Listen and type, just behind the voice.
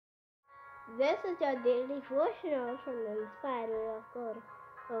This is your daily devotional from the inspired word of God.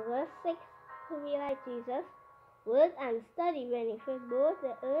 August 6, to be like Jesus, work and study benefit both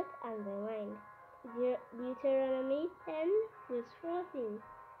the earth and the mind. Deuteronomy 10, verse 14.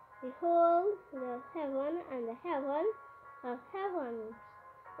 Behold, the heaven and the heaven of heavens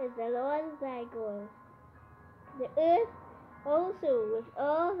is the Lord thy God. The earth also with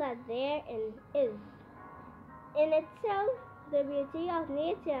all that therein is. In itself, the beauty of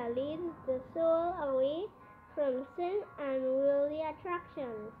nature leads the soul away from sin and worldly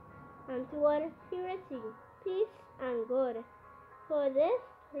attractions and toward purity, peace, and good. For this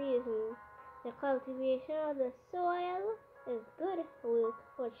reason, the cultivation of the soil is good work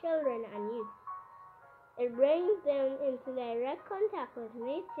for children and youth. It brings them into direct contact with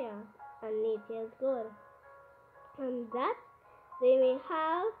nature and nature's good, and that they may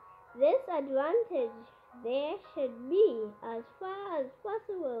have this advantage, there should be, as far as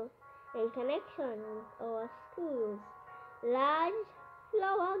possible, in connection with our schools, large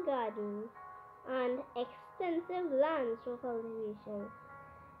flower gardens, and extensive lands for cultivation.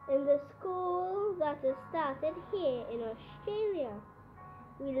 In the school that is started here in Australia,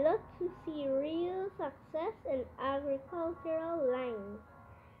 we look to see real success in agricultural lines,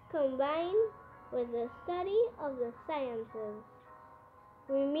 combined with the study of the sciences.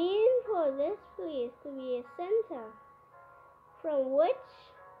 We mean for this place to be a center from which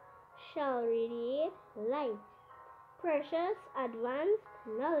shall radiate light, precious advanced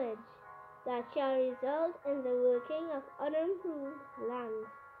knowledge that shall result in the working of unimproved lands,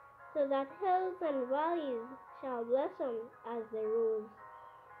 so that hills and valleys shall blossom as the rose.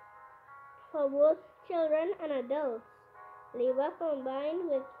 For both children and adults, labor combined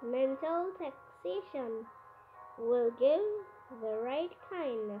with mental taxation will give the right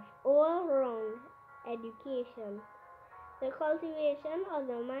kind of all-round education. The cultivation of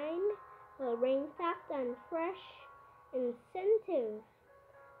the mind will bring tact and fresh incentive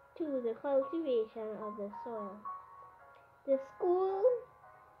to the cultivation of the soil. The school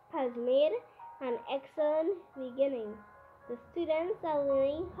has made an excellent beginning. The students are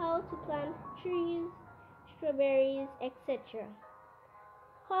learning how to plant trees, strawberries, etc.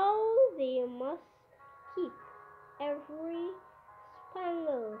 How they must keep every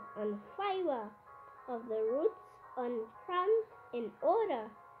spangle and fiber of the roots untrampled in order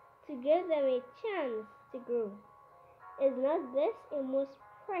to give them a chance to grow. Is not this a most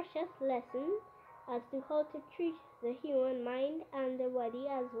precious lesson as to how to treat the human mind and the body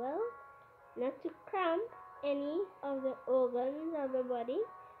as well? Not to cramp any of the organs of the body,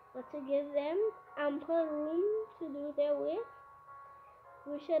 but to give them ample room to do their work.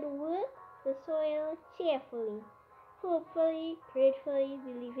 We should work the soil cheerfully, hopefully, gratefully,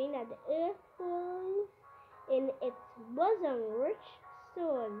 believing that the earth holds in its bosom rich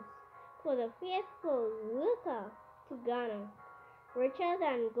stores for the faithful worker to garner, richer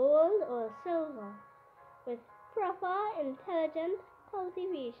than gold or silver. With proper, intelligent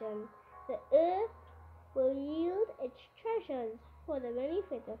cultivation, the earth will yield its treasures for the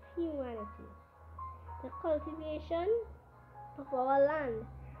benefit of humanity. The cultivation of our land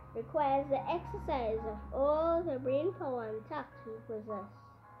requires the exercise of all the brain power and tact we possess.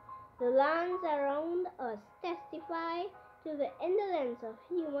 The lands around us testify to the indolence of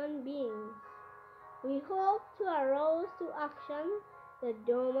human beings. We hope to arouse to action the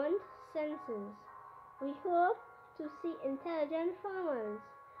dormant senses. We hope to see intelligent farmers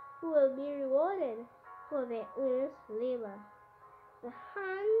who will be rewarded for their earnest labor. The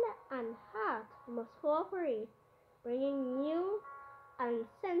hand and heart must cooperate, bringing new and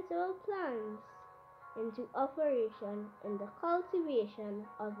sensible plans into operation in the cultivation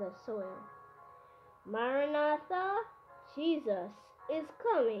of the soil. Maranatha, Jesus is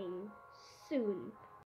coming soon.